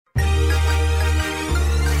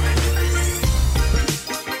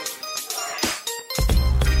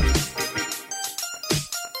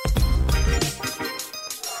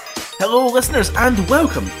Hello listeners and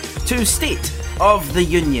welcome to State of the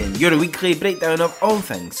Union, your weekly breakdown of all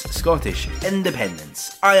things Scottish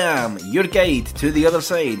independence. I am your guide to the other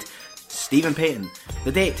side, Stephen Payton.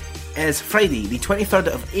 The date is Friday the 23rd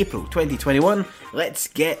of April 2021. Let's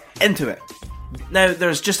get into it. Now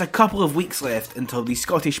there's just a couple of weeks left until the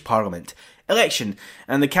Scottish Parliament election,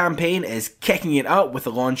 and the campaign is kicking it up with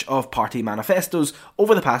the launch of party manifestos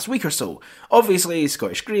over the past week or so. Obviously,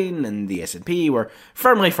 Scottish Green and the SNP were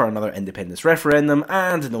firmly for another independence referendum,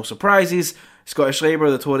 and no surprises, Scottish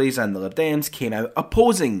Labour, the Tories and the Lib Dems came out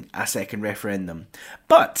opposing a second referendum.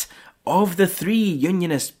 But of the three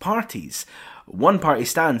unionist parties, one party's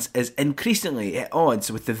stance is increasingly at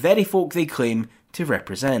odds with the very folk they claim to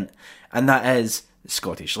represent, and that is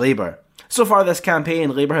Scottish Labour. So far this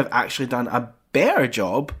campaign, Labour have actually done a better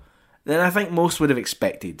job than I think most would have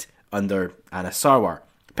expected under Anas Sarwar.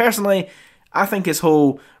 Personally, I think his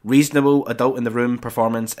whole reasonable adult in the room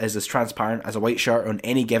performance is as transparent as a white shirt on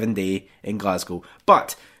any given day in Glasgow,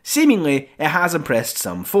 but seemingly it has impressed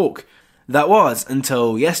some folk. That was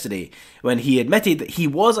until yesterday, when he admitted that he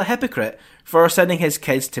was a hypocrite for sending his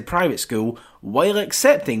kids to private school while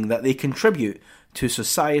accepting that they contribute to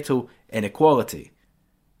societal inequality.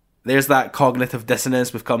 There's that cognitive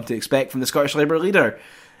dissonance we've come to expect from the Scottish Labour leader.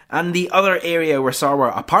 And the other area where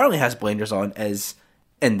Sarwar apparently has blinders on is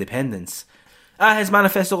independence. At his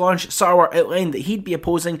manifesto launch, Sarwar outlined that he'd be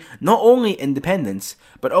opposing not only independence,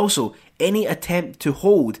 but also any attempt to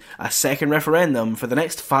hold a second referendum for the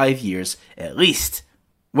next 5 years at least.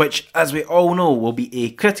 Which, as we all know, will be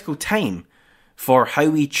a critical time for how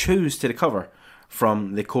we choose to recover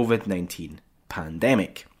from the COVID-19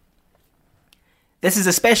 pandemic. This is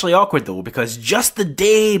especially awkward though because just the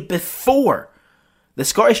day before, the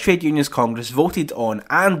Scottish Trade Unions Congress voted on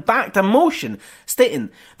and backed a motion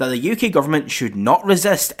stating that the UK government should not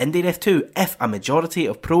resist Indy 2 if a majority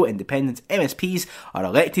of pro-independence MSPs are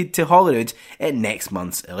elected to Holyrood at next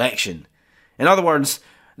month's election. In other words,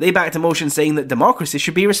 they backed a motion saying that democracy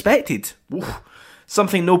should be respected. Oof.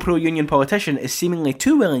 Something no pro-union politician is seemingly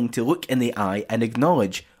too willing to look in the eye and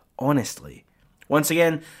acknowledge honestly. Once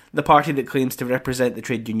again, the party that claims to represent the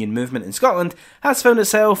trade union movement in Scotland has found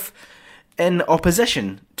itself in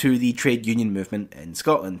opposition to the trade union movement in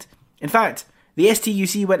Scotland. In fact, the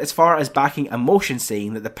STUC went as far as backing a motion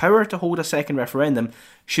saying that the power to hold a second referendum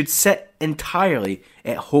should sit entirely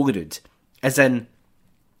at Holyrood, as in,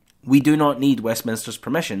 we do not need Westminster's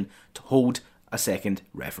permission to hold a second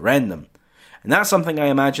referendum. And that's something I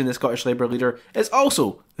imagine the Scottish Labour leader is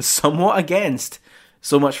also somewhat against.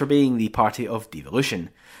 So much for being the party of devolution.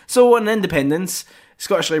 So on independence,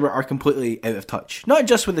 Scottish Labour are completely out of touch, not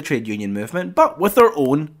just with the trade union movement, but with their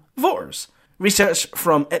own voters. Research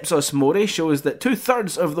from Ipsos Mori shows that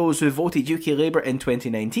 2/3 of those who voted UK Labour in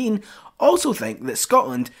 2019 also think that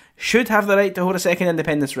Scotland should have the right to hold a second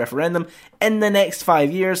independence referendum in the next 5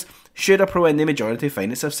 years, should a pro-Indy majority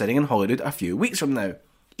find itself sitting in Holyrood a few weeks from now.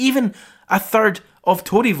 Even 1/3 of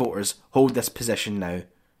Tory voters hold this position now.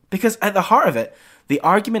 Because at the heart of it, the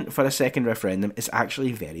argument for a second referendum is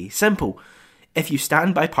actually very simple. If you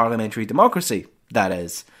stand by parliamentary democracy, that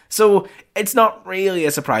is. So it's not really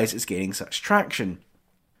a surprise it's gaining such traction.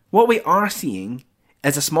 What we are seeing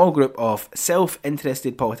is a small group of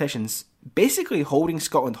self-interested politicians basically holding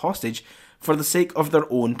Scotland hostage for the sake of their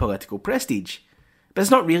own political prestige. But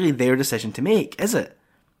it's not really their decision to make, is it?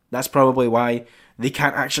 That's probably why they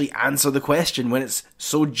can't actually answer the question when it's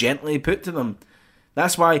so gently put to them.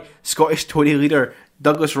 That's why Scottish Tory leader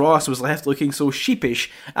Douglas Ross was left looking so sheepish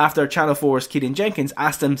after Channel 4's Kieran Jenkins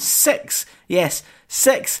asked him six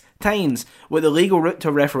times what the legal route to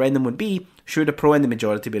a referendum would be should a pro-Indy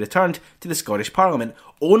majority be returned to the Scottish Parliament,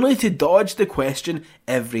 only to dodge the question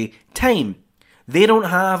every time. They don't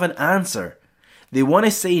have an answer. They want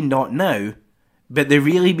to say not now, but they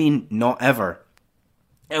really mean not ever.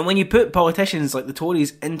 And when you put politicians like the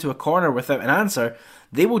Tories into a corner without an answer,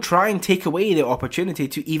 they will try and take away the opportunity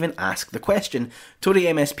to even ask the question. Tory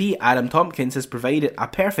MSP Adam Tompkins has provided a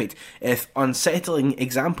perfect, if unsettling,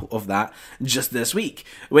 example of that just this week,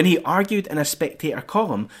 when he argued in a Spectator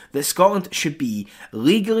column that Scotland should be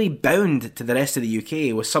legally bound to the rest of the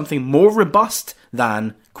UK with something more robust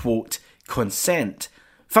than, quote, consent.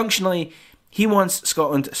 Functionally, he wants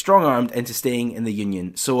Scotland strong-armed into staying in the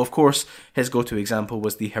Union, so of course his go-to example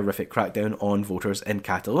was the horrific crackdown on voters in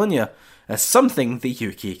Catalonia, as something the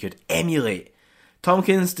UK could emulate.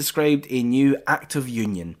 Tompkins described a new act of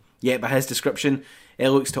union, yet by his description it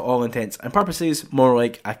looks to all intents and purposes more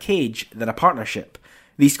like a cage than a partnership.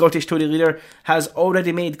 The Scottish Tory leader has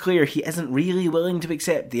already made clear he isn't really willing to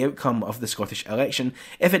accept the outcome of the Scottish election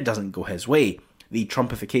if it doesn't go his way. the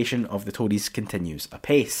Trumpification of the Tories continues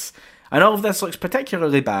apace. And all of this looks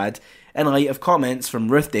particularly bad in light of comments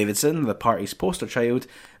from Ruth Davidson, the party's poster child,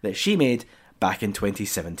 that she made back in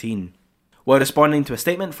 2017. While responding to a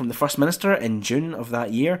statement from the First Minister in June of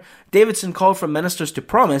that year, Davidson called for ministers to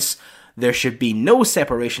promise there should be no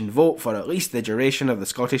separation vote for at least the duration of the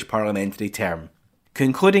Scottish parliamentary term,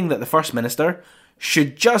 concluding that the First Minister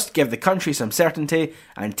should just give the country some certainty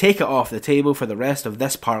and take it off the table for the rest of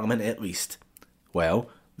this Parliament at least. Well,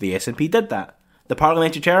 the SNP did that. The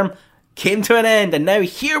parliamentary term came to an end, and now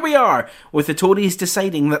here we are, with the Tories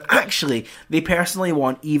deciding that actually they personally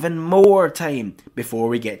want even more time before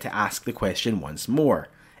we get to ask the question once more,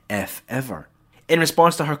 if ever. In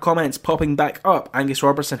response to her comments popping back up, Angus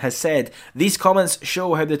Robertson has said, these comments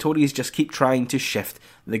show how the Tories just keep trying to shift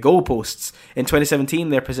the goalposts. In 2017,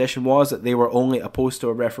 their position was that they were only opposed to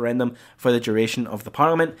a referendum for the duration of the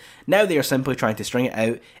Parliament. Now they are simply trying to string it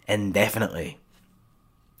out indefinitely.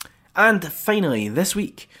 And finally, this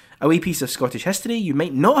week, a wee piece of Scottish history you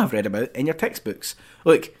might not have read about in your textbooks.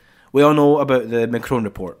 Look, we all know about the Macron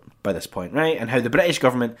report by this point, right? And how the British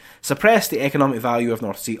government suppressed the economic value of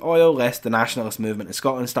North Sea oil lest the nationalist movement in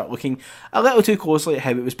Scotland start looking a little too closely at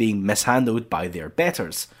how it was being mishandled by their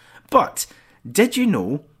betters. But did you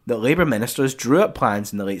know that Labour ministers drew up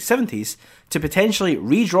plans in the late 70s to potentially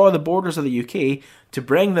redraw the borders of the UK to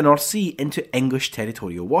bring the North Sea into English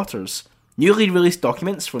territorial waters? Newly released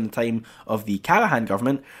documents from the time of the Callaghan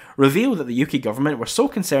government reveal that the UK government were so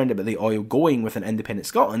concerned about the oil going with an independent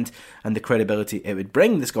Scotland and the credibility it would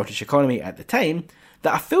bring the Scottish economy at the time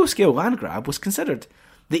that a full-scale land grab was considered.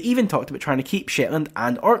 They even talked about trying to keep Shetland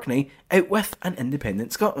and Orkney out with an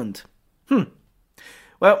independent Scotland.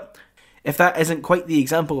 Well, if that isn't quite the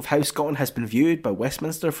example of how Scotland has been viewed by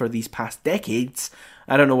Westminster for these past decades,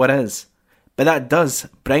 I don't know what is. But that does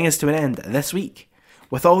bring us to an end this week.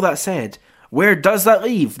 With all that said, where does that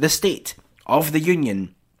leave the State of the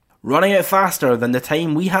Union? Running out faster than the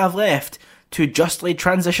time we have left to justly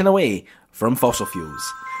transition away from fossil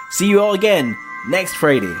fuels. See you all again next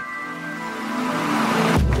Friday.